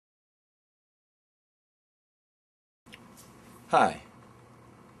Hi.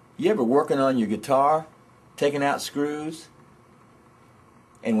 You ever working on your guitar, taking out screws,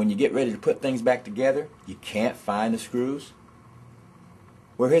 and when you get ready to put things back together, you can't find the screws?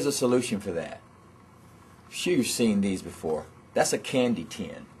 Well, here's a solution for that. I'm sure you've seen these before. That's a candy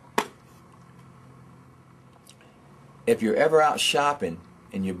tin. If you're ever out shopping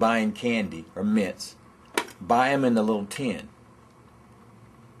and you're buying candy or mints, buy them in the little tin.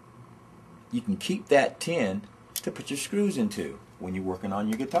 You can keep that tin to put your screws into when you're working on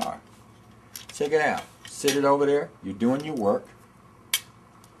your guitar. Check it out. Sit it over there. You're doing your work.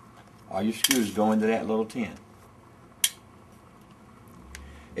 All your screws go into that little tin.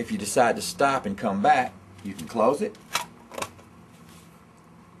 If you decide to stop and come back, you can close it,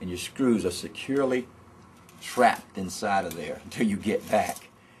 and your screws are securely trapped inside of there until you get back.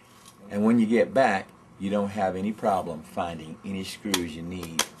 And when you get back, you don't have any problem finding any screws you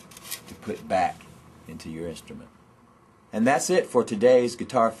need to put back into your instrument. And that's it for today's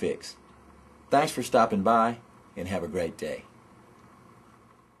Guitar Fix. Thanks for stopping by, and have a great day.